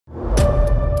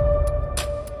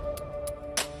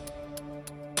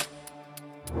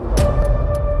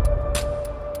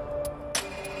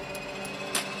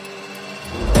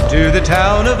the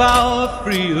town of our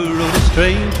free rode a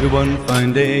stranger one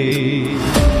fine day.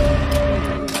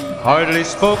 Hardly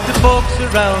spoke to folks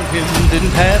around him,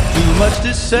 didn't have too much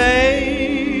to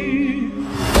say.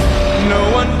 No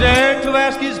one dared to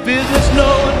ask his business, no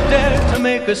one dared to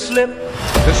make a slip.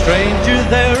 The stranger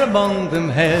there among them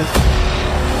had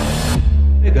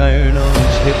the big iron on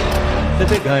his hip, the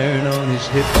big iron on his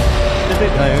hip, the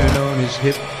big iron on his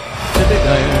hip, the big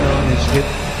iron on his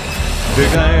hip,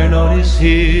 big iron on his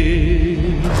hip.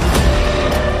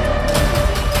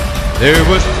 There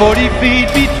was 40 feet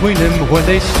between them when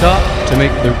they stopped to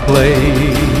make their play.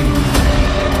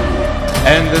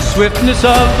 And the swiftness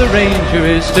of the ranger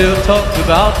is still talked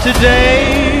about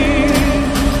today.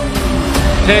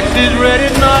 Texas red,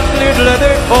 not cleared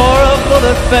leather for a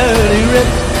bullet fairly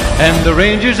ripped, and the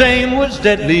ranger's aim was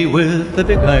deadly with the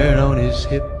big iron on his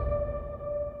hip.